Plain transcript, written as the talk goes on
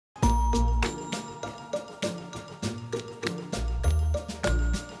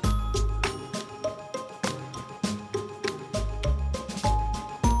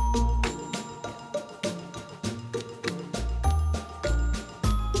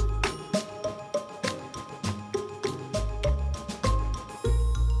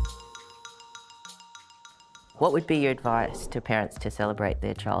What would be your advice to parents to celebrate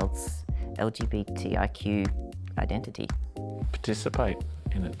their child's LGBTIQ identity? Participate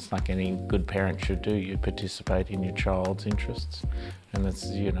in it. It's like any good parent should do. You participate in your child's interests, and that's,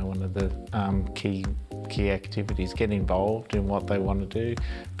 you know, one of the key activities. Get involved in what they want to do.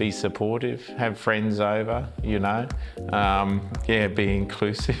 Be supportive. Have friends over. You know, yeah, be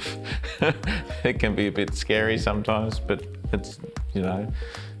inclusive. It can be a bit scary sometimes, but it's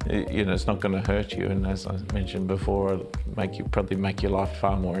it's not going to hurt you. And as I mentioned before, it'll probably make your life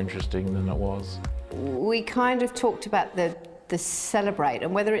far more interesting than it was. We kind of talked about the celebrate,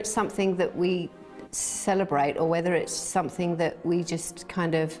 and whether it's something that we celebrate or whether it's something that we just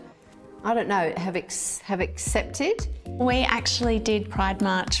kind of, I don't know, have accepted. We actually did Pride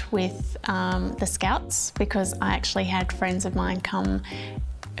March with the Scouts, because I actually had friends of mine come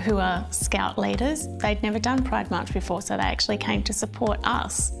who are Scout leaders. They'd never done Pride March before, so they actually came to support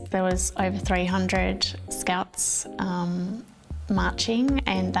us. There was over 300 Scouts marching,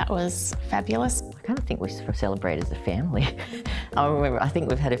 and that was fabulous. I kind of think we celebrate as a family. I think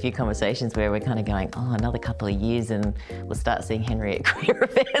we've had a few conversations where we're kind of going, oh, another couple of years and we'll start seeing Henry at queer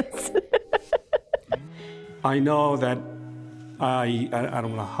events. I know that I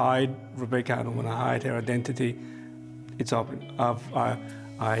don't want to hide Rebecca, I don't want to hide her identity. It's open.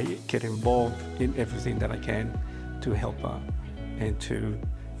 I get involved in everything that I can to help her, and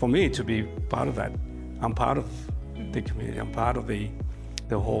for me to be part of that. I'm part of the community. I'm part of the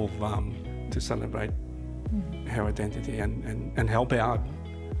whole to celebrate her identity and help out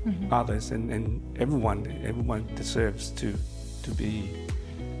others, and everyone deserves to be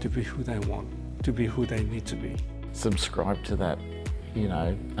who they want, to be who they need to be. Subscribe to that,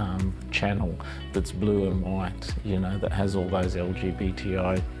 channel that's blue and white, that has all those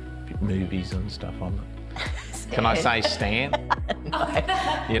LGBTI movies and stuff on it. Can I say Stan?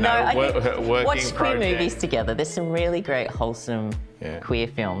 Working watch queer project. movies together. There's some really great, wholesome queer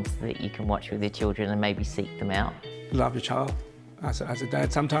films that you can watch with your children and maybe seek them out. Love your child. As a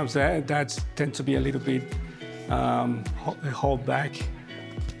dad, sometimes dads tend to be a little bit hold back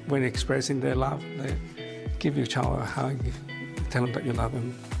when expressing their love. Give your child a hug, tell them that you love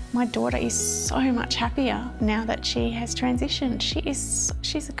them. My daughter is so much happier now that she has transitioned.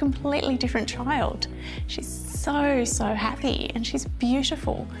 She's a completely different child. She's so happy, and she's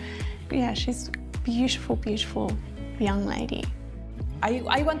beautiful. Yeah, she's a beautiful, beautiful young lady.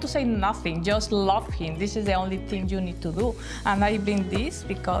 I want to say nothing, just love him. This is the only thing you need to do. And I bring this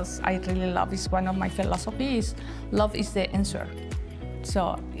because I really love, it's one of my philosophies. Love is the answer.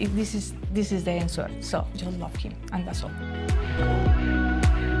 So this is the answer. So just love him, and that's all.